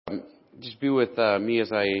just be with me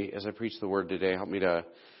as I preach the word today. Help me to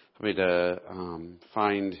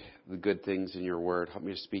find the good things in your word. Help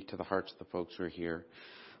me to speak to the hearts of the folks who are here.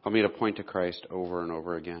 Help me to point to Christ over and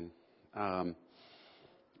over again. I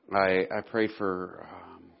pray for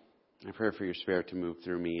your Spirit to move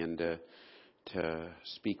through me and to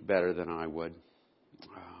speak better than I would.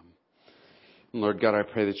 Lord God, I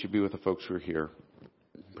pray that you be with the folks who are here.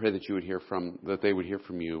 I pray that they would hear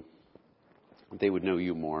from you, that they would know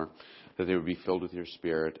you more, that they would be filled with your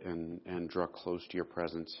Spirit and draw close to your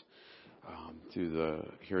presence through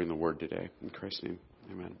hearing the word today. In Christ's name,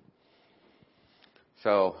 amen.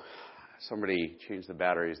 So, somebody changed the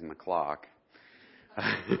batteries in the clock,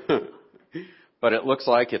 but it looks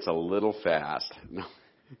like it's a little fast. No.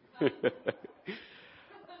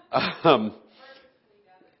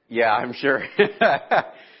 Yeah, I'm sure.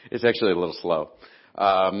 It's actually a little slow.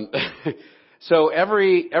 So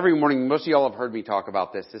every morning, most of y'all have heard me talk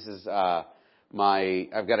about this. This is I've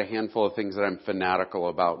got a handful of things that I'm fanatical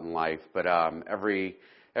about in life, but every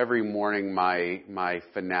morning my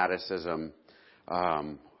fanaticism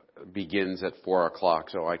begins at 4:00,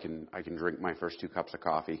 so I can drink my first 2 cups of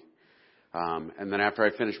coffee, and then after I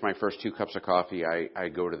finish my first 2 cups of coffee, I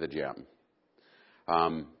go to the gym.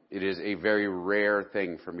 It is a very rare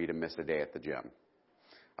thing for me to miss a day at the gym.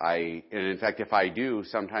 And in fact, if I do,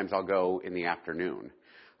 sometimes I'll go in the afternoon.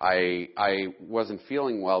 I wasn't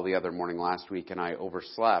feeling well the other morning last week, and I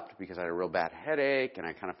overslept because I had a real bad headache, and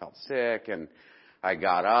I kind of felt sick, and I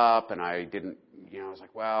got up, and I didn't, I was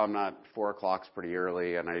like, well, I'm not, 4:00's pretty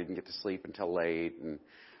early, and I didn't get to sleep until late, and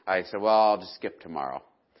I said, well, I'll just skip tomorrow.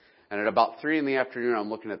 And at about 3 in the afternoon, I'm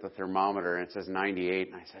looking at the thermometer, and it says 98.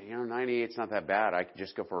 And I said, 98's not that bad. I could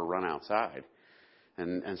just go for a run outside.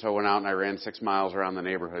 And so I went out and I ran 6 miles around the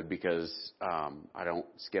neighborhood because I don't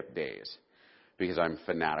skip days, because I'm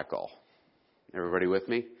fanatical. Everybody with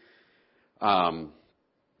me?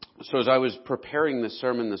 So as I was preparing this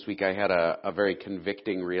sermon this week, I had a very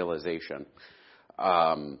convicting realization.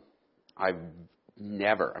 I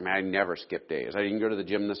never skip days. I didn't go to the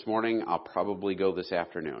gym this morning. I'll probably go this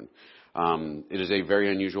afternoon. It is a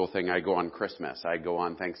very unusual thing. I go on Christmas. I go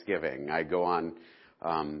on Thanksgiving. I go on,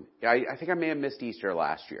 I think I may have missed Easter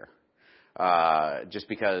last year,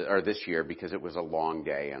 this year because it was a long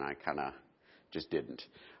day and I kind of just didn't.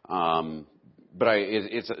 But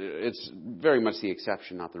it's very much the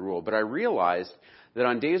exception, not the rule. But I realized that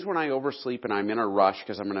on days when I oversleep and I'm in a rush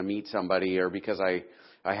because I'm going to meet somebody, or because I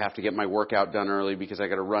have to get my workout done early because I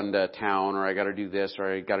got to run to town, or I got to do this,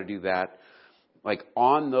 or I got to do that. Like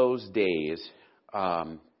on those days,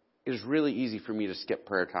 it is really easy for me to skip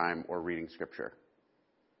prayer time or reading scripture.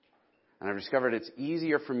 And I've discovered it's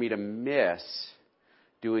easier for me to miss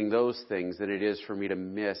doing those things than it is for me to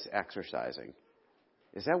miss exercising.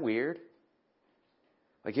 Is that weird?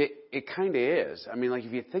 Like it kind of is. I mean, like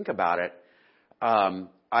if you think about it,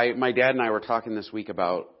 my dad and I were talking this week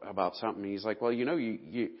about something. He's like, well, you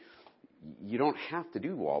don't have to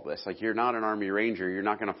do all this. Like, you're not an Army Ranger. You're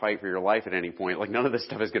not going to fight for your life at any point. Like, none of this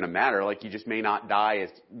stuff is going to matter. Like, you just may not die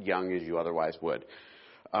as young as you otherwise would.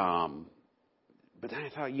 But then I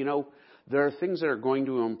thought, there are things that are going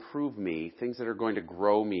to improve me, things that are going to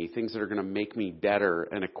grow me, things that are going to make me better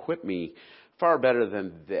and equip me far better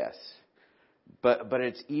than this. But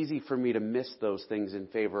it's easy for me to miss those things in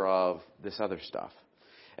favor of this other stuff.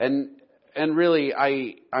 And really,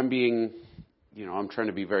 I'm being, I'm trying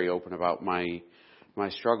to be very open about my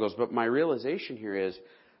struggles. But my realization here is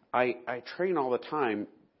I train all the time,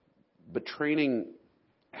 but training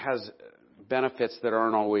has benefits that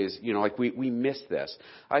aren't always, like we miss this.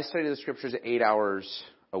 I study the scriptures 8 hours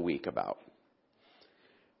a week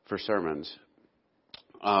for sermons.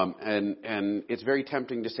 And it's very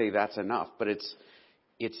tempting to say that's enough, but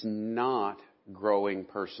it's not growing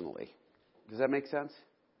personally. Does that make sense?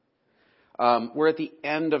 We're at the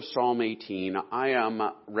end of Psalm 18. I am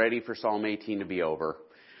ready for Psalm 18 to be over.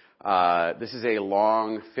 This is a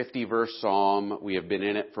long 50-verse psalm. We have been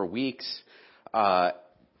in it for weeks.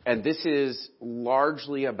 And this is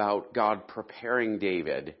largely about God preparing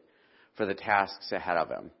David for the tasks ahead of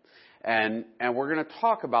him. And we're going to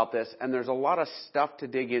talk about this, and there's a lot of stuff to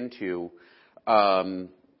dig into. And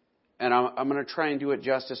I'm going to try and do it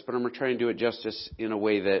justice, but I'm going to try and do it justice in a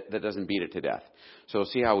way that doesn't beat it to death. So we'll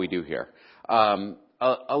see how we do here.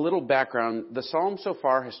 A little background. The Psalm so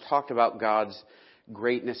far has talked about God's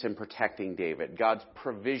greatness in protecting David, God's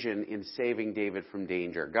provision in saving David from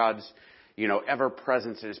danger, God's ever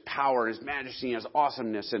presence and his power and his majesty and his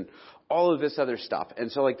awesomeness and all of this other stuff.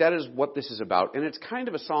 And so that is what this is about. And it's kind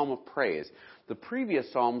of a psalm of praise. The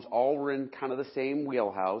previous psalms all were in kind of the same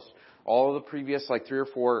wheelhouse. All of the previous 3 or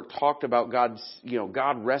 4 talked about God's,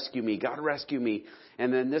 God rescue me, God rescue me.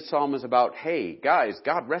 And then this psalm is about, hey guys,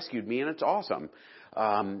 God rescued me and it's awesome.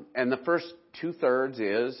 And the first 2/3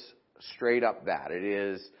 is straight up that. It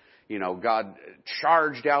is, God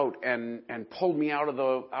charged out and pulled me out of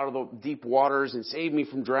the deep waters and saved me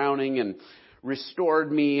from drowning and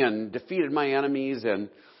restored me and defeated my enemies and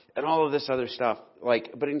all of this other stuff.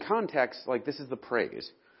 But in context, this is the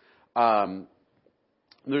praise.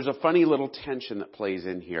 There's a funny little tension that plays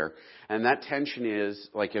in here. And that tension is,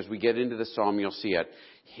 as we get into the psalm, you'll see it.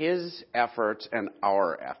 His efforts and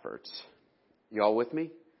our efforts. You all with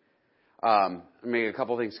me? Make a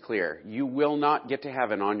couple things clear. You will not get to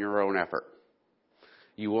heaven on your own effort.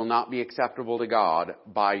 You will not be acceptable to God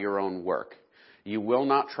by your own work. You will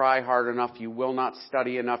not try hard enough. You will not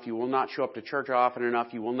study enough. You will not show up to church often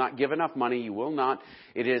enough. You will not give enough money.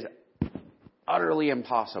 It is utterly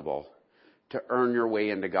impossible to earn your way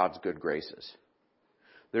into God's good graces.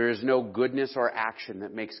 There is no goodness or action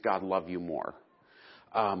that makes God love you more.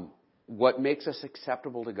 What makes us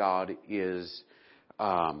acceptable to God is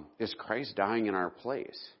Christ dying in our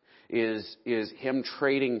place, is him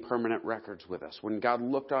trading permanent records with us. When God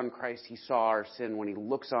looked on Christ, he saw our sin. When he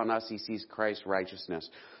looks on us, he sees Christ's righteousness.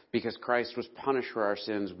 Because Christ was punished for our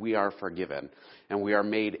sins, we are forgiven and we are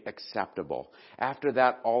made acceptable. After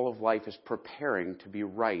that, all of life is preparing to be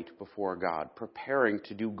right before God, preparing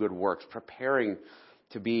to do good works, preparing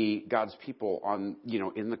to be God's people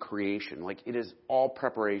in the creation. It is all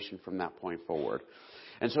preparation from that point forward.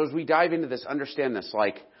 And so as we dive into this, understand this,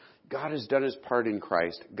 God has done his part in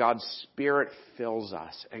Christ. God's Spirit fills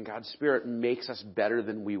us, and God's Spirit makes us better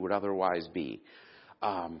than we would otherwise be.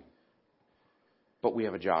 But we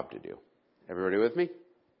have a job to do. Everybody with me?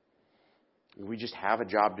 We just have a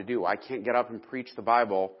job to do. I can't get up and preach the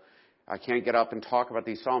Bible. I can't get up and talk about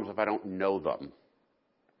these Psalms if I don't know them.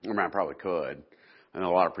 I probably could. I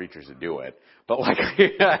know a lot of preachers that do it. But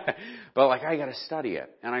I got to study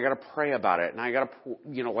it, and I got to pray about it, and I got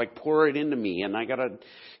to, pour it into me, and I got to,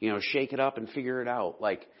 shake it up and figure it out.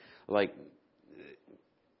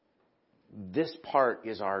 This part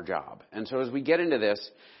is our job. And so as we get into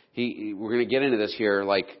this, we're going to get into this here.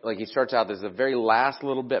 He starts out. There's the very last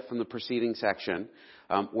little bit from the preceding section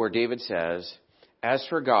where David says, "As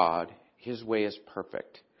for God, his way is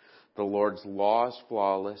perfect. The Lord's law is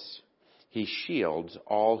flawless. He shields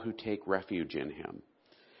all who take refuge in him.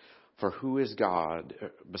 For who is God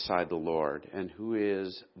beside the Lord, and who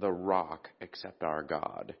is the rock except our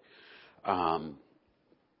God?"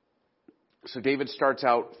 So David starts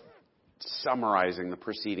out summarizing the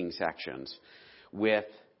preceding sections with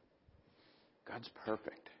God's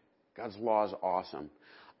perfect. God's law is awesome.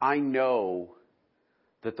 I know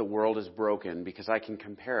that the world is broken because I can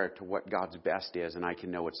compare it to what God's best is, and I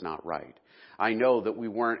can know it's not right. I know that we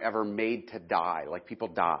weren't ever made to die. People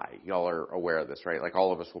die. Y'all are aware of this, right?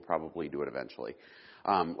 All of us will probably do it eventually.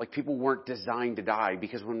 People weren't designed to die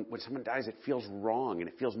because when someone dies, it feels wrong and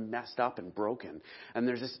it feels messed up and broken. And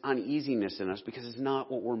there's this uneasiness in us because it's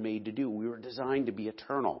not what we're made to do. We were designed to be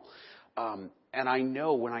eternal. And I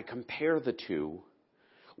know when I compare the two,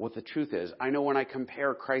 what the truth is. I know when I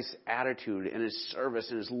compare Christ's attitude and his service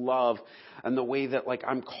and his love and the way that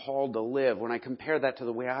I'm called to live, when I compare that to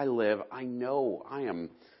the way I live, I know I am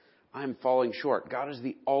falling short. God is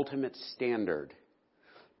the ultimate standard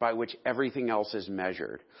by which everything else is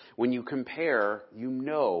measured. When you compare,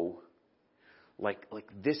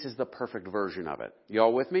 this is the perfect version of it. You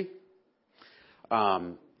all with me?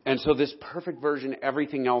 And so this perfect version,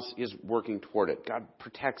 everything else is working toward it. God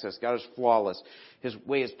protects us. God is flawless. His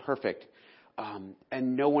way is perfect.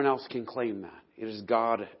 And no one else can claim that. It is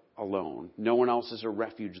God alone. No one else is a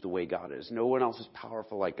refuge the way God is. No one else is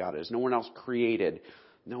powerful like God is. No one else created.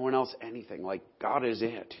 No one else anything. God is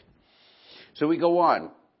it. So we go on.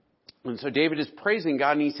 And so David is praising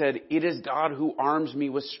God, and he said, "It is God who arms me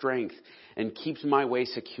with strength and keeps my way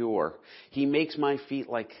secure. He makes my feet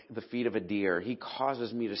like the feet of a deer. He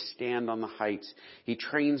causes me to stand on the heights. He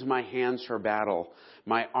trains my hands for battle.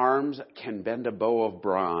 My arms can bend a bow of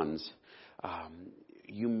bronze.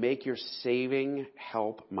 You make your saving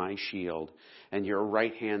help my shield, and your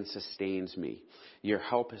right hand sustains me. Your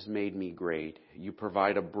help has made me great. You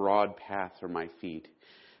provide a broad path for my feet,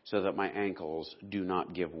 so that my ankles do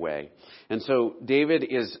not give way." And so David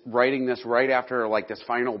is writing this right after this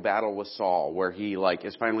final battle with Saul, where he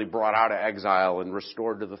is finally brought out of exile and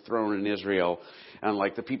restored to the throne in Israel. And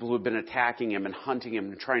the people who have been attacking him and hunting him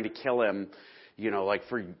and trying to kill him, like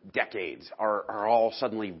for decades, are all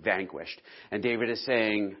suddenly vanquished. And David is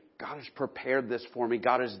saying, God has prepared this for me.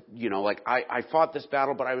 God is, I fought this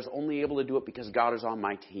battle, but I was only able to do it because God is on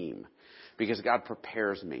my team, because God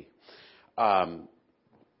prepares me.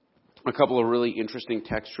 A couple of really interesting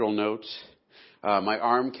textual notes. My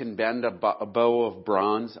arm can bend a bow of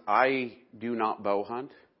bronze. I do not bow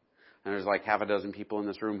hunt. And there's like half a dozen people in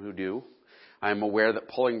this room who do. I'm aware that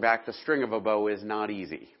pulling back the string of a bow is not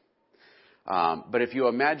easy. But if you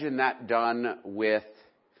imagine that done with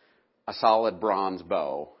a solid bronze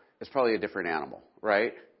bow, it's probably a different animal,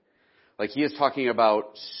 right? Like he is talking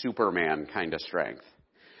about Superman kind of strength.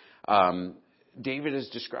 David is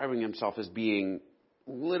describing himself as being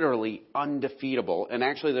literally undefeatable. And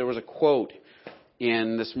actually there was a quote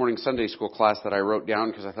in this morning's Sunday school class that I wrote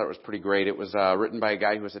down because I thought it was pretty great. It was written by a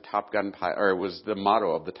guy who was a Top Gun pilot, or it was the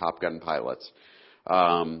motto of the Top Gun pilots.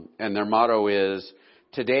 And their motto is,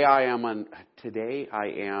 Today I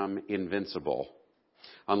am invincible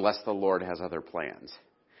unless the Lord has other plans.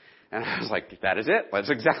 And I was like, that is it. That's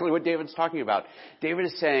exactly what David's talking about. David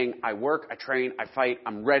is saying, I work, I train, I fight,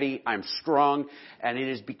 I'm ready, I'm strong, and it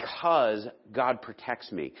is because God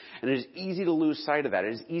protects me. And it is easy to lose sight of that.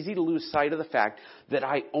 It is easy to lose sight of the fact that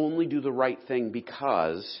I only do the right thing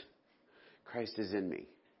because Christ is in me.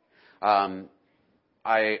 I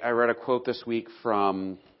read a quote this week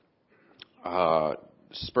from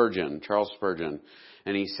Spurgeon, Charles Spurgeon,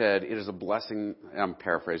 and he said, it is a blessing, I'm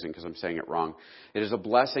paraphrasing because I'm saying it wrong, it is a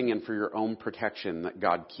blessing and for your own protection that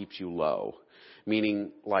God keeps you low.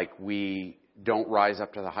 Meaning, like, we don't rise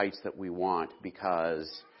up to the heights that we want,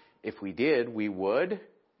 because if we did, we would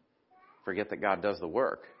forget that God does the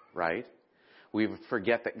work, right? We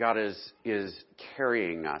forget that God is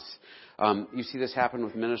carrying us. You see this happen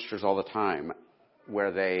with ministers all the time,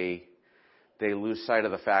 where they lose sight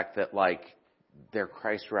of the fact that, like, they're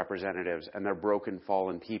Christ representatives and they're broken,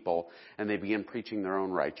 fallen people, and they begin preaching their own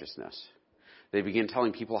righteousness. They begin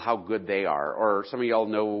telling people how good they are. Or some of y'all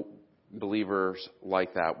know believers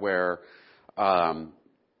like that, where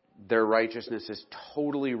their righteousness is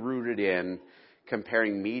totally rooted in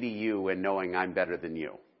comparing me to you and knowing I'm better than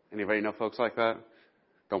you. Anybody know folks like that?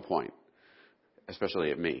 Don't point,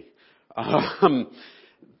 especially at me. The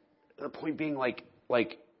point being, like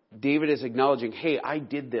David is acknowledging, hey, I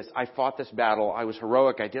did this. I fought this battle. I was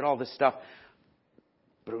heroic. I did all this stuff.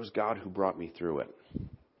 But it was God who brought me through it.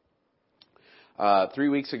 3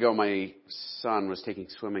 weeks ago, my son was taking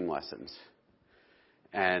swimming lessons.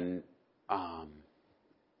 And at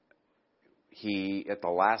the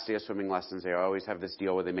last day of swimming lessons, they always have this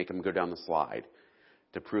deal where they make him go down the slide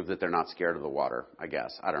to prove that they're not scared of the water, I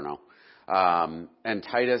guess. I don't know. And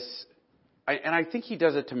Titus... I think he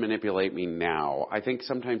does it to manipulate me now. I think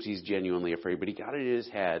sometimes he's genuinely afraid, but he got it in his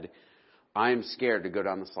head, I'm scared to go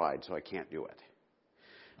down the slide, so I can't do it.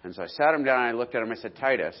 And so I sat him down and I looked at him. I said,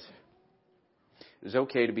 Titus, it's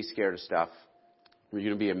okay to be scared of stuff. When you're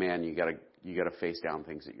going to be a man, you gotta face down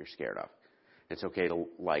things that you're scared of. It's okay to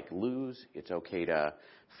lose. It's okay to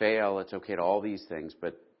fail. It's okay to all these things,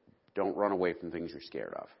 but don't run away from things you're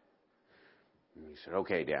scared of. And he said,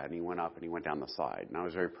 okay, Dad. And he went up and he went down the slide. And I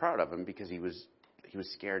was very proud of him because he was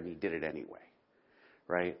scared and he did it anyway.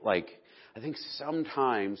 Right? I think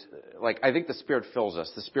sometimes, I think the Spirit fills us.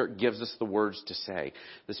 The Spirit gives us the words to say.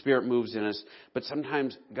 The Spirit moves in us. But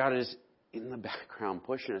sometimes God is in the background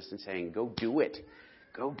pushing us and saying, go do it.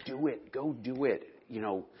 Go do it. Go do it.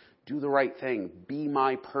 Do the right thing. Be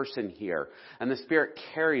my person here. And the Spirit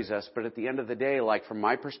carries us. But at the end of the day, from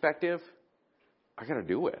my perspective, I got to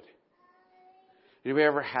do it. Anybody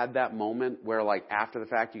ever had that moment where, after the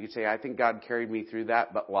fact, you could say, I think God carried me through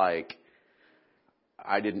that, but,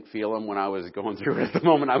 I didn't feel him when I was going through it at the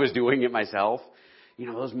moment I was doing it myself?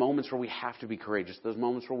 Those moments where we have to be courageous, those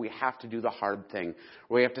moments where we have to do the hard thing,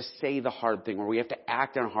 where we have to say the hard thing, where we have to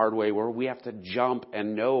act in a hard way, where we have to jump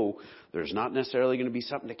and know there's not necessarily going to be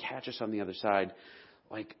something to catch us on the other side.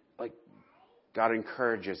 God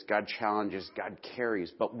encourages, God challenges, God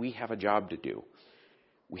carries, but we have a job to do.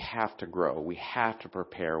 We have to grow. We have to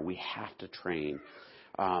prepare. We have to train.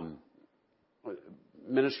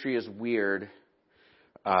 Ministry is weird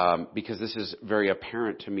because this is very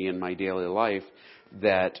apparent to me in my daily life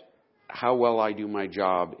that how well I do my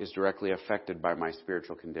job is directly affected by my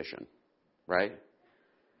spiritual condition, right?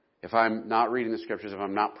 If I'm not reading the scriptures, if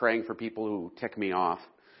I'm not praying for people who tick me off,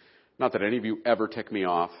 not that any of you ever tick me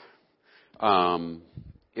off,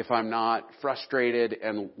 if I'm not frustrated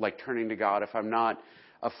and turning to God, if I'm not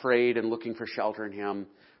afraid and looking for shelter in him,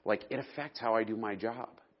 it affects how I do my job.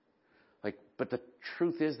 But the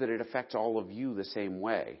truth is that it affects all of you the same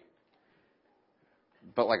way.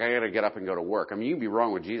 But I got to get up and go to work. I mean, you can be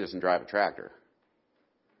wrong with Jesus and drive a tractor.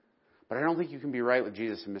 But I don't think you can be right with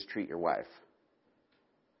Jesus and mistreat your wife.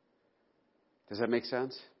 Does that make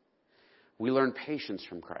sense? We learn patience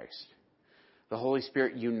from Christ. The Holy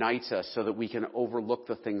Spirit unites us so that we can overlook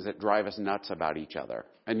the things that drive us nuts about each other.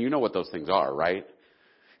 And you know what those things are, right?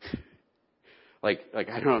 like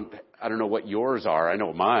I don't know what yours are. I know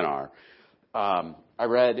what mine are. I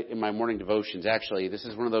read in my morning devotions, actually, this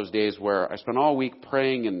is one of those days where I spent all week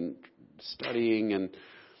praying and studying and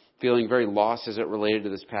feeling very lost as it related to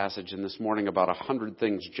this passage. And this morning about 100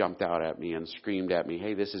 things jumped out at me and screamed at me,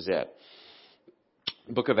 hey, this is it.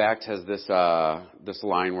 The book of Acts has this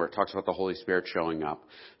line where it talks about the Holy Spirit showing up.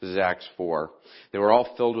 This is Acts 4. They were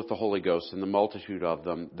all filled with the Holy Ghost, and the multitude of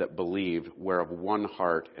them that believed were of one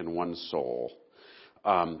heart and one soul.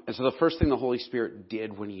 And so the first thing the Holy Spirit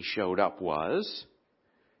did when he showed up was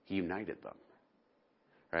he united them.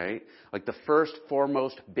 Right? Like the first,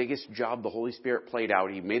 foremost, biggest job the Holy Spirit played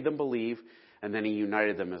out, he made them believe, and then he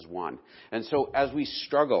united them as one. And so as we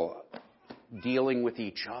struggle dealing with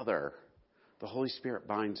each other, the Holy Spirit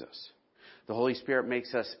binds us. The Holy Spirit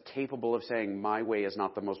makes us capable of saying, my way is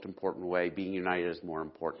not the most important way. Being united is more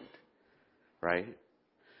important. Right?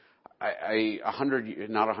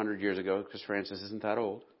 Not 100 years ago, because Frances isn't that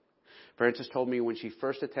old. Frances told me when she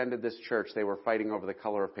first attended this church, they were fighting over the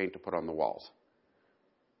color of paint to put on the walls.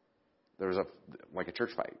 There was a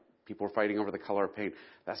church fight. People were fighting over the color of paint.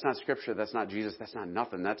 That's not Scripture. That's not Jesus. That's not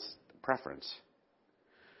nothing. That's preference.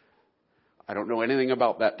 I don't know anything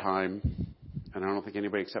about that time. And I don't think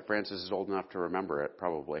anybody except Francis is old enough to remember it,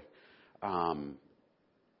 probably.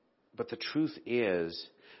 But the truth is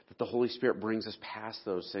that the Holy Spirit brings us past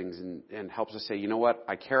those things and helps us say, you know what?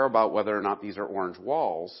 I care about whether or not these are orange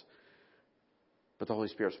walls, but the Holy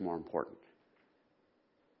Spirit's more important.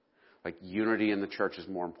 Like unity in the church is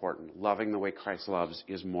more important. Loving the way Christ loves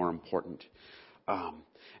is more important.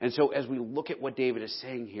 And so as we look at what David is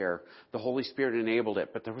saying here, the Holy Spirit enabled it,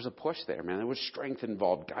 but there was a push there, man. There was strength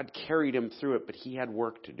involved. God carried him through it, but he had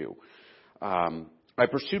work to do. I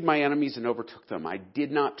pursued my enemies and overtook them. I did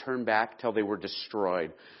not turn back till they were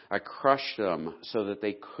destroyed. I crushed them so that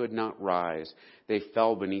they could not rise. They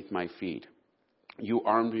fell beneath my feet. You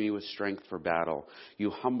armed me with strength for battle.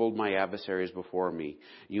 You humbled my adversaries before me.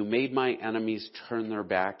 You made my enemies turn their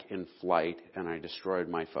back in flight, and I destroyed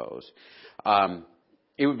my foes.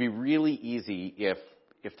 It would be really easy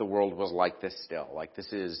if the world was like this still. Like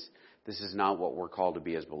this is not what we're called to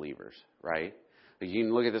be as believers, right? Like you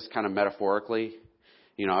can look at this kind of metaphorically.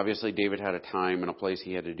 You know, obviously David had a time and a place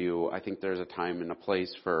he had to do. I think there's a time and a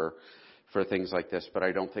place for things like this, but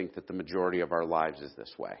I don't think that the majority of our lives is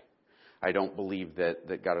this way. I don't believe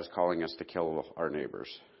that God is calling us to kill our neighbors.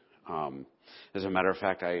 As a matter of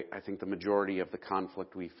fact, I think the majority of the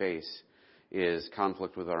conflict we face is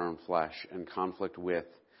conflict with our own flesh and conflict with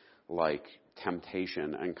like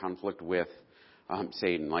temptation and conflict with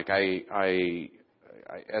Satan. Like I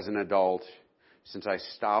as an adult, since I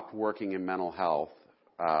stopped working in mental health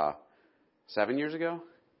 7 years ago,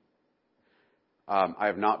 I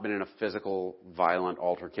have not been in a physical, violent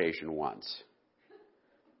altercation once.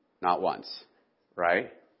 Not once,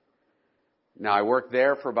 right? Now, I worked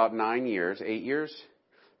there for about 8 years.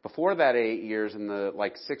 Before that 8 years, in the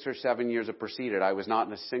 6 or 7 years that preceded, I was not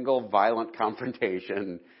in a single violent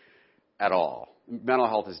confrontation at all. Mental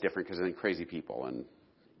health is different because I think crazy people, and,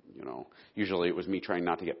 usually it was me trying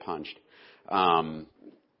not to get punched.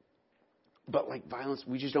 But violence,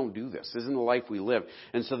 we just don't do this. This isn't the life we live.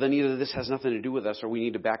 And so then either this has nothing to do with us or we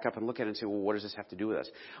need to back up and look at it and say, well, what does this have to do with us?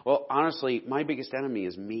 Well, honestly, my biggest enemy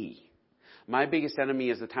is me. My biggest enemy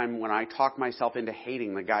is the time when I talk myself into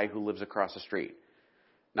hating the guy who lives across the street.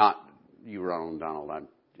 Not you, Ronald Donald,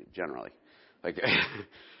 generally.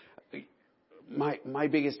 My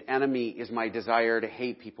biggest enemy is my desire to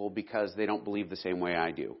hate people because they don't believe the same way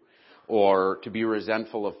I do. Or to be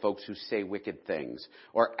resentful of folks who say wicked things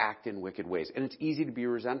or act in wicked ways. And it's easy to be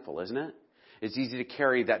resentful, isn't it? It's easy to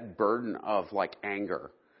carry that burden of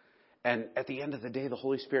anger. And at the end of the day, the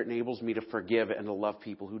Holy Spirit enables me to forgive and to love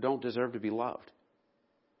people who don't deserve to be loved.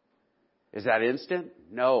 Is that instant?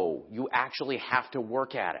 No. You actually have to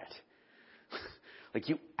work at it.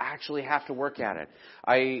 You actually have to work at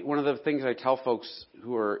it. One of the things I tell folks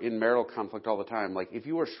who are in marital conflict all the time, if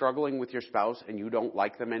you are struggling with your spouse and you don't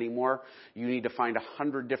like them anymore, you need to find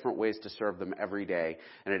 100 different ways to serve them every day.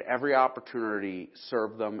 And at every opportunity,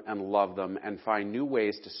 serve them and love them and find new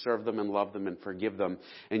ways to serve them and love them and forgive them.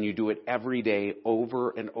 And you do it every day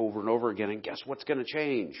over and over and over again. And guess what's going to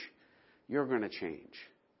change? You're going to change.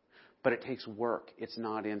 But it takes work. It's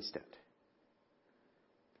not instant.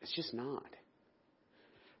 It's just not.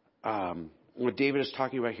 What David is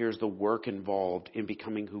talking about here is the work involved in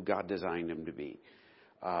becoming who God designed him to be.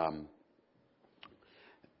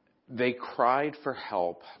 They cried for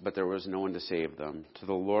help, but there was no one to save them. To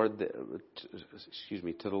the Lord,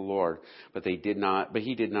 but he did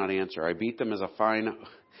not answer. I beat them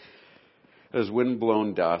as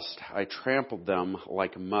wind-blown dust. I trampled them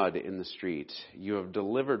like mud in the streets. You have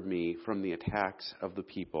delivered me from the attacks of the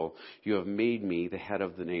people. You have made me the head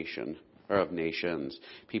of of nations.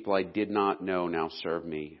 People I did not know now serve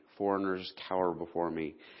me. Foreigners cower before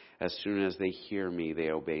me. As soon as they hear me, they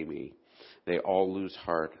obey me. They all lose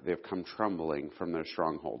heart. They've come trembling from their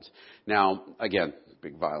strongholds. Now, again,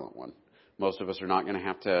 big violent one. Most of us are not going to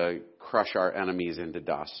have to crush our enemies into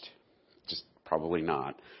dust. Just probably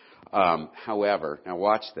not. However, now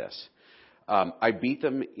watch this. I beat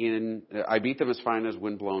them as fine as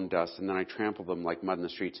windblown dust, and then I trampled them like mud in the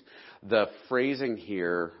streets. The phrasing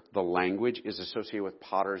here, the language, is associated with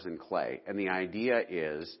potters and clay. And the idea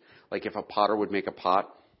is, like if a potter would make a pot,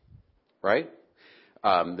 right?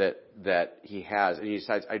 That he has, and he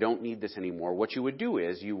decides, I don't need this anymore. What you would do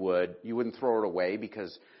is you wouldn't throw it away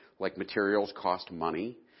because like materials cost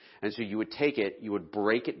money. And so you would take it, you would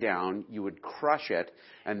break it down, you would crush it,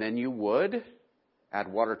 and then you would add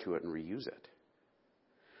water to it and reuse it.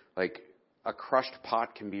 Like a crushed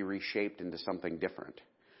pot can be reshaped into something different.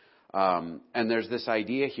 And there's this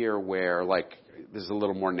idea here where like this is a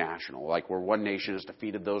little more national, like where one nation has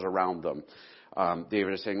defeated those around them.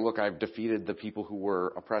 David is saying, look, I've defeated the people who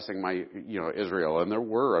were oppressing Israel. And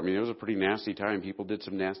it was a pretty nasty time. People did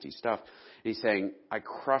some nasty stuff. And he's saying, I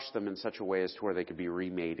crushed them in such a way as to where they could be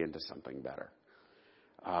remade into something better.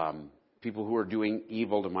 People who are doing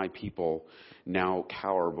evil to my people now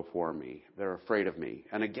cower before me. They're afraid of me.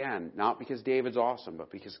 And again, not because David's awesome,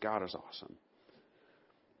 but because God is awesome.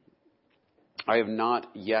 I have not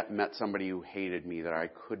yet met somebody who hated me that I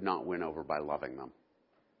could not win over by loving them.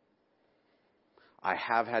 I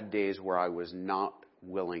have had days where I was not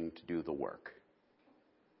willing to do the work.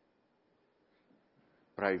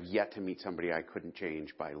 But I've yet to meet somebody I couldn't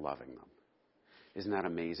change by loving them. Isn't that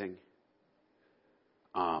amazing?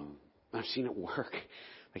 I've seen it work.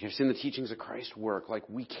 Like I've seen the teachings of Christ work. Like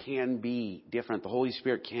we can be different. The Holy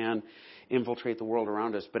Spirit can infiltrate the world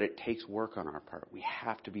around us, but it takes work on our part. We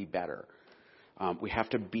have to be better. We have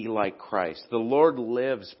to be like Christ. The Lord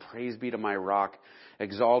lives. Praise be to my rock.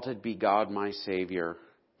 Exalted be God, my Savior.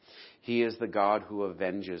 He is the God who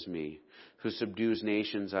avenges me, who subdues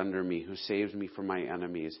nations under me, who saves me from my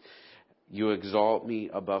enemies. You exalt me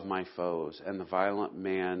above my foes, and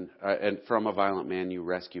from a violent man you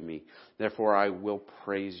rescue me. Therefore I will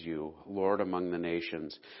praise you, Lord among the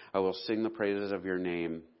nations. I will sing the praises of your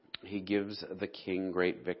name. He gives the king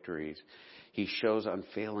great victories. He shows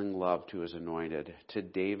unfailing love to his anointed, to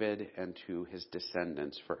David and to his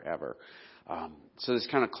descendants forever. So this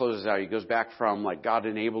kind of closes out. He goes back from like God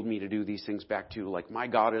enabled me to do these things back to like my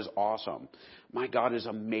God is awesome. My God is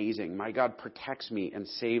amazing. My God protects me and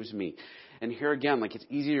saves me. And here again, like it's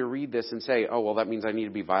easy to read this and say, oh, well, that means I need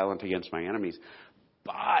to be violent against my enemies.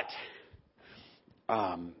 But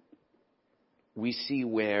we see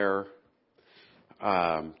where,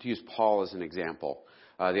 to use Paul as an example,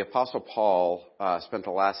 the Apostle Paul spent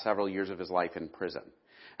the last several years of his life in prison.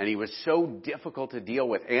 And he was so difficult to deal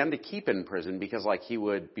with and to keep in prison because like he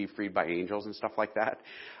would be freed by angels and stuff like that,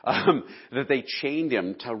 that they chained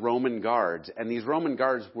him to Roman guards. And these Roman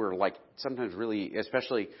guards were like sometimes really,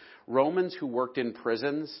 especially Romans who worked in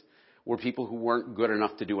prisons were people who weren't good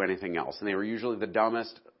enough to do anything else. And they were usually the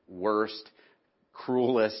dumbest, worst,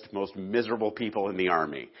 cruelest, most miserable people in the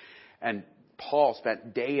army. And Paul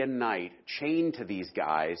spent day and night chained to these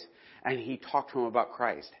guys, and he talked to them about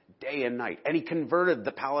Christ day and night. And he converted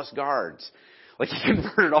the palace guards. Like he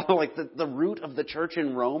converted all, like the root of the church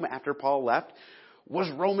in Rome after Paul left was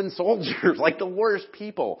Roman soldiers, like the worst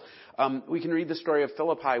people. We can read the story of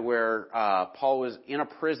Philippi where Paul was in a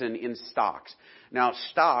prison in stocks. Now,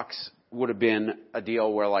 stocks would have been a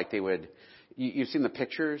deal where like they would... You've seen the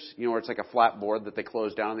pictures, where it's like a flat board that they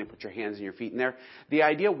close down and they put your hands and your feet in there. The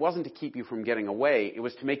idea wasn't to keep you from getting away. It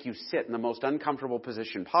was to make you sit in the most uncomfortable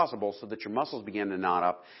position possible so that your muscles began to knot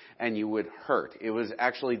up and you would hurt. It was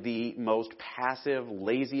actually the most passive,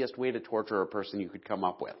 laziest way to torture a person you could come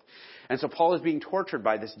up with. And so Paul is being tortured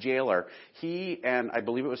by this jailer. He and I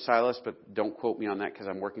believe it was Silas, but don't quote me on that because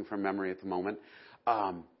I'm working from memory at the moment,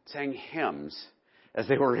 sang hymns as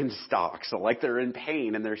they were in stocks. So like they're in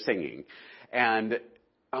pain and they're singing. And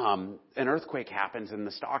an earthquake happens and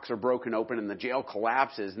the stocks are broken open and the jail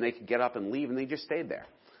collapses and they could get up and leave and they just stayed there.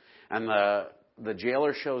 And the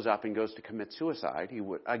jailer shows up and goes to commit suicide. He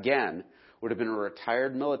would, again, would have been a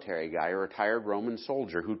retired military guy, a retired Roman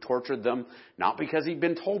soldier who tortured them, not because he'd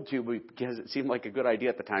been told to, but because it seemed like a good idea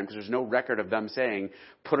at the time, because there's no record of them saying,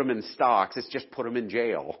 put them in stocks, it's just put them in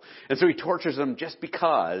jail. And so he tortures them just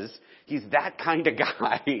because he's that kind of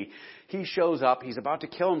guy. He shows up, he's about to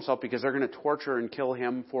kill himself because they're going to torture and kill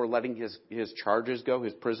him for letting his charges go,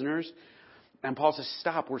 his prisoners. And Paul says,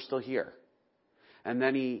 stop, we're still here. And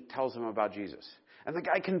then he tells them about Jesus. And the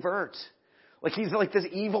guy converts. Like he's like this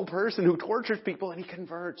evil person who tortures people, and he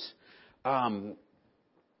converts. Paul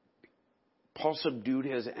subdued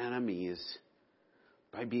his enemies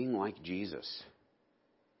by being like Jesus.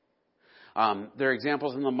 There are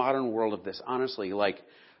examples in the modern world of this. Honestly, like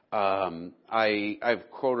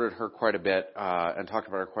I've quoted her quite a bit and talked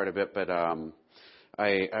about her quite a bit, but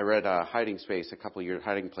I read Hiding Place a couple of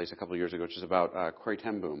years ago, which is about Corrie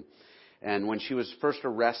ten Boom. And when she was first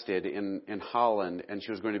arrested in Holland and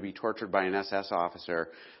she was going to be tortured by an SS officer,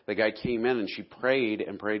 the guy came in and she prayed,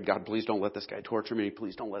 God, please don't let this guy torture me.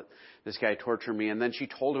 Please don't let this guy torture me. And then she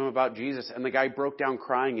told him about Jesus, and the guy broke down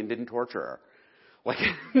crying and didn't torture her. Like,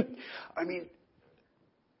 I mean,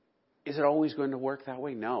 is it always going to work that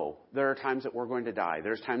way? No. There are times that we're going to die.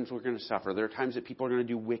 There's times we're going to suffer. There are times that people are going to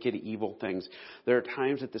do wicked, evil things. There are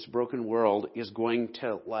times that this broken world is going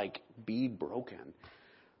to, be broken.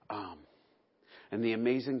 And the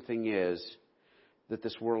amazing thing is that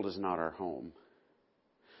this world is not our home.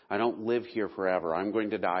 I don't live here forever. I'm going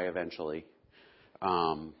to die eventually.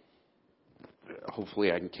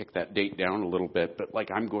 Hopefully I can kick that date down a little bit,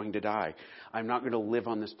 but I'm going to die. I'm not going to live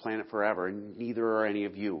on this planet forever, and neither are any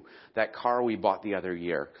of you. That car we bought the other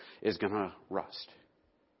year is going to rust,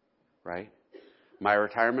 right? My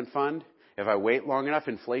retirement fund, if I wait long enough,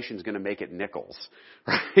 inflation's going to make it nickels,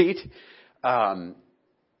 right?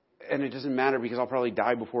 And it doesn't matter because I'll probably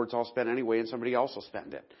die before it's all spent anyway, and somebody else will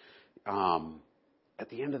spend it. At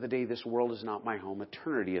the end of the day, this world is not my home.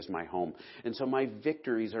 Eternity is my home. And so my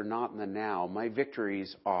victories are not in the now. My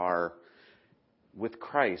victories are with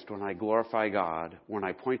Christ when I glorify God, when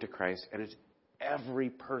I point to Christ, and it's every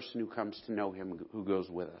person who comes to know him who goes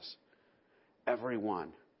with us. Everyone.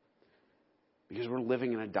 Because we're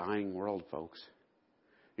living in a dying world, folks.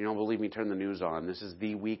 You don't believe me? Turn the news on. This is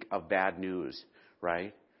the week of bad news,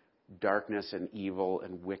 right? Darkness and evil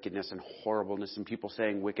and wickedness and horribleness and people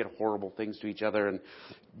saying wicked, horrible things to each other and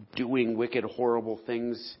doing wicked, horrible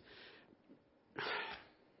things.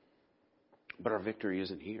 But our victory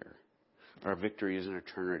isn't here. Our victory is in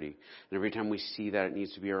eternity. And every time we see that, it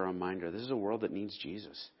needs to be a reminder. This is a world that needs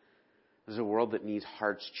Jesus. This is a world that needs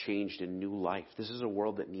hearts changed in new life. This is a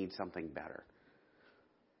world that needs something better.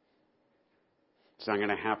 It's not going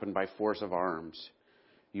to happen by force of arms.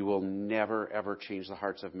 You will never, ever change the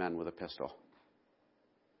hearts of men with a pistol.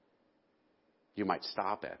 You might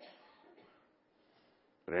stop it.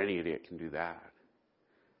 But any idiot can do that.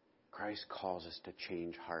 Christ calls us to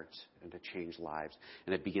change hearts and to change lives.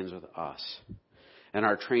 And it begins with us. And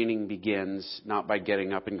our training begins not by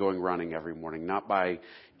getting up and going running every morning, not by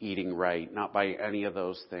eating right, not by any of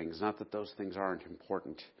those things. Not that those things aren't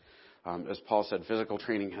important. As Paul said, physical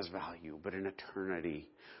training has value, but in eternity,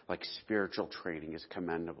 spiritual training is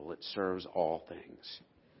commendable. It serves all things.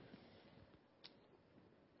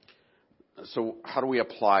 So how do we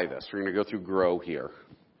apply this? We're going to go through grow here.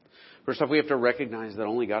 First off, we have to recognize that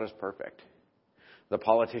only God is perfect. The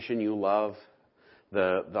politician you love,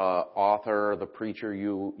 the author, the preacher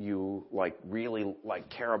you really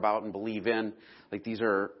care about and believe in, these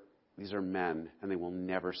are men, and they will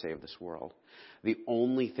never save this world. The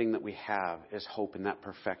only thing that we have is hope in that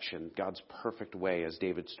perfection, God's perfect way, as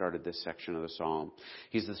David started this section of the psalm.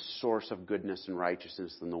 He's the source of goodness and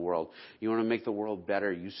righteousness in the world. You want to make the world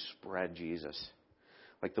better, you spread Jesus.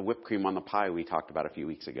 Like the whipped cream on the pie we talked about a few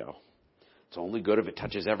weeks ago. It's only good if it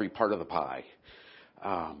touches every part of the pie.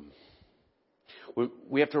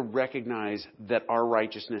 We have to recognize that our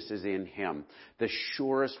righteousness is in him. The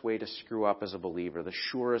surest way to screw up as a believer, the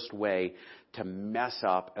surest way to mess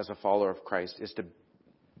up as a follower of Christ is to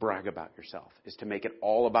brag about yourself, is to make it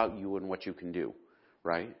all about you and what you can do,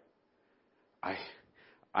 right?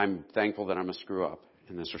 I'm thankful that I'm a screw up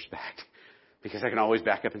in this respect because I can always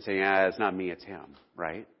back up and say, it's not me, it's him,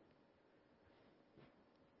 right?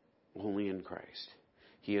 Only in Christ.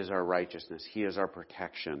 He is our righteousness. He is our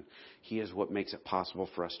protection. He is what makes it possible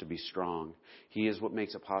for us to be strong. He is what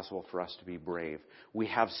makes it possible for us to be brave. We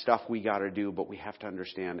have stuff we got to do, but we have to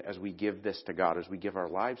understand as we give this to God, as we give our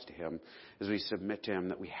lives to him, as we submit to him,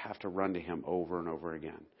 that we have to run to him over and over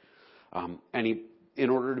again. In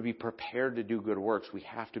order to be prepared to do good works, we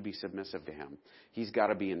have to be submissive to him. He's got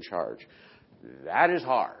to be in charge. That is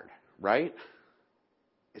hard, right?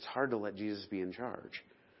 It's hard to let Jesus be in charge.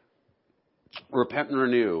 Repent and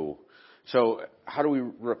renew. So how do we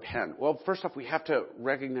repent? Well, first off, we have to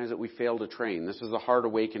recognize that we failed to train. This is a hard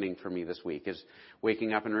awakening for me this week, is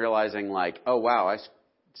waking up and realizing like, oh, wow, I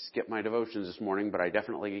skipped my devotions this morning, but I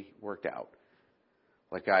definitely worked out.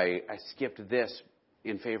 Like I skipped this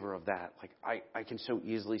in favor of that. Like I can so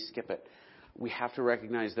easily skip it. We have to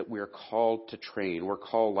recognize that we're called to train. We're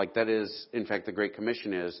called, like that is, in fact, the Great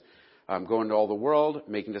Commission is go into all the world,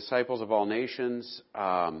 making disciples of all nations,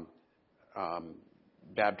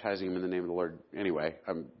 baptizing them in the name of the Lord. Anyway,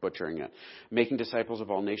 I'm butchering it. Making disciples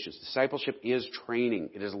of all nations. Discipleship is training.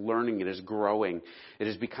 It is learning. It is growing. It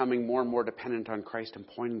is becoming more and more dependent on Christ and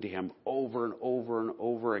pointing to Him over and over and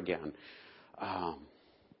over again.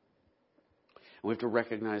 We have to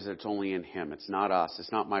recognize that it's only in Him. It's not us.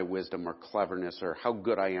 It's not my wisdom or cleverness or how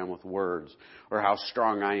good I am with words or how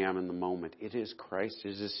strong I am in the moment. It is Christ. It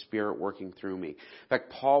is His Spirit working through me. In fact,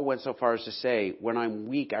 Paul went so far as to say, when I'm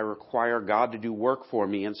weak, I require God to do work for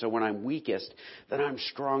me. And so when I'm weakest, then I'm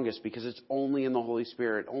strongest because it's only in the Holy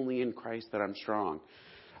Spirit, only in Christ that I'm strong.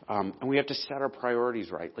 And we have to set our priorities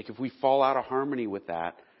right. Like if we fall out of harmony with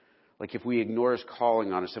that, like if we ignore His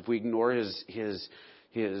calling on us, if we ignore His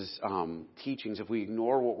teachings, if we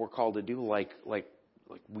ignore what we're called to do, like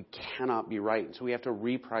we cannot be right. And so we have to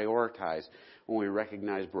reprioritize when we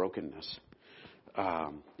recognize brokenness. You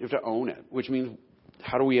have to own it, which means,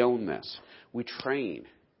 how do we own this? We train.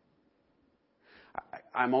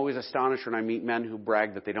 I'm always astonished when I meet men who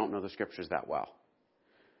brag that they don't know the Scriptures that well.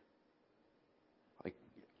 Like,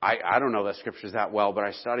 I don't know the Scriptures that well, but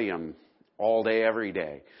I study them all day, every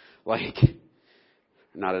day. Like,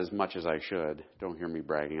 not as much as I should. Don't hear me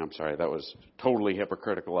bragging. I'm sorry. That was totally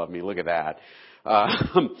hypocritical of me. Look at that.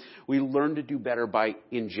 We learn to do better by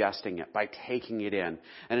ingesting it, by taking it in.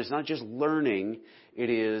 And it's not just learning. It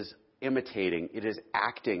is imitating. It is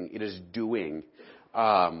acting. It is doing.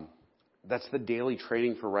 That's the daily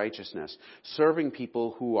training for righteousness. Serving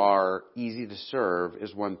people who are easy to serve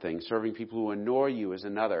is one thing. Serving people who annoy you is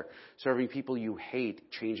another. Serving people you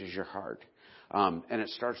hate changes your heart. And it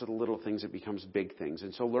starts with the little things, it becomes big things.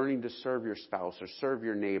 And so learning to serve your spouse or serve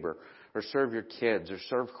your neighbor or serve your kids or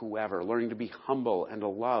serve whoever, learning to be humble and to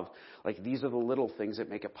love, like these are the little things that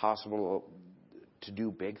make it possible to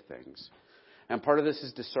do big things. And part of this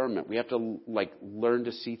is discernment. We have to learn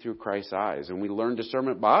to see through Christ's eyes. And we learn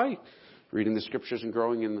discernment by reading the Scriptures and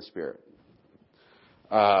growing in the Spirit.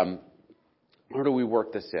 How do we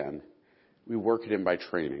work this in? We work it in by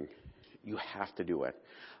training. You have to do it.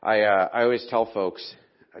 I always tell folks,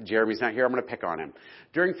 Jeremy's not here, I'm going to pick on him.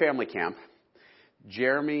 During family camp,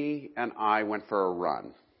 Jeremy and I went for a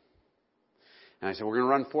run. And I said, we're going to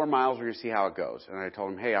run 4 miles, we're going to see how it goes. And I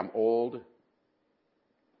told him, hey, I'm old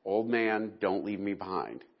man, don't leave me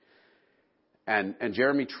behind. And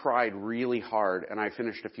Jeremy tried really hard, and I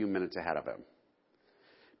finished a few minutes ahead of him.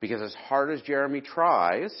 Because as hard as Jeremy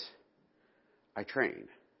tries, I train.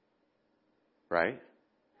 Right?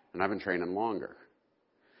 And I've been training longer.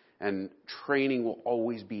 And training will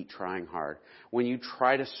always beat trying hard. When you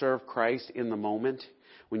try to serve Christ in the moment,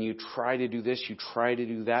 when you try to do this, you try to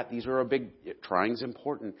do that, trying's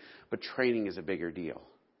important, but training is a bigger deal.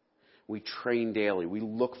 We train daily. We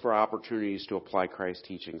look for opportunities to apply Christ's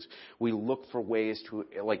teachings. We look for ways to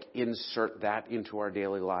insert that into our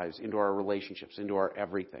daily lives, into our relationships, into our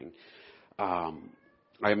everything. I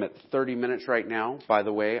am at 30 minutes right now. By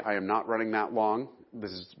the way, I am not running that long.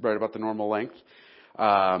 This is right about the normal length.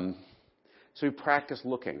 So we practice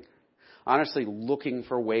looking. Honestly, looking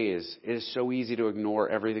for ways. It is so easy to ignore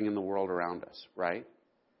everything in the world around us, right?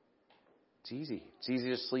 It's easy. It's easy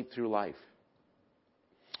to sleep through life.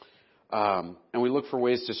 And we look for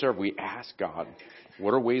ways to serve. We ask God,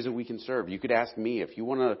 what are ways that we can serve? You could ask me if you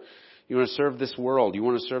want to serve this world, you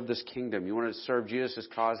want to serve this kingdom, you want to serve Jesus'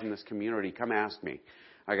 cause in this community, come ask me.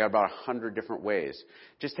 I got about 100 different ways.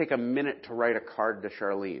 Just take a minute to write a card to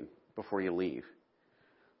Charlene before you leave.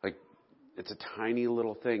 It's a tiny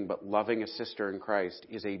little thing, but loving a sister in Christ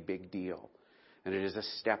is a big deal. And it is a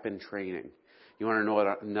step in training. You want to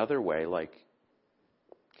know another way,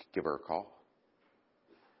 give her a call.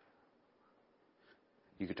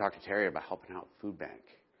 You could talk to Terry about helping out with the food bank.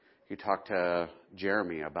 You could talk to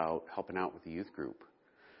Jeremy about helping out with the youth group.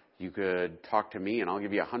 You could talk to me, and I'll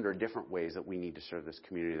give you 100 different ways that we need to serve this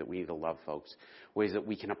community, that we need to love folks, ways that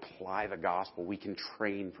we can apply the gospel, we can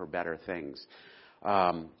train for better things.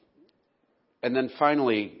 And then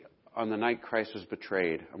finally, on the night Christ was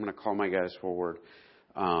betrayed, I'm going to call my guys forward.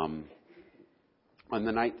 On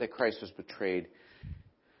the night that Christ was betrayed,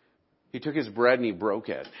 He took His bread and He broke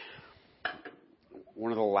it.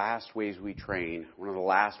 One of the last ways we train, one of the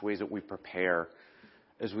last ways that we prepare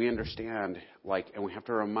as we understand, and we have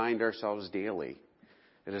to remind ourselves daily,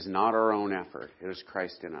 it is not our own effort. It is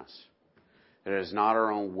Christ in us. It is not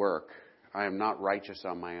our own work. I am not righteous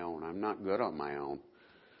on my own. I'm not good on my own.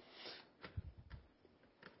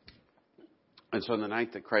 And so on the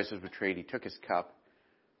night that Christ was betrayed, he took his cup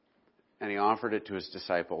and he offered it to his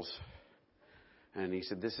disciples. And he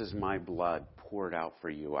said, "This is my blood poured out for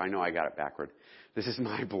you." I know I got it backward. This is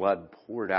my blood poured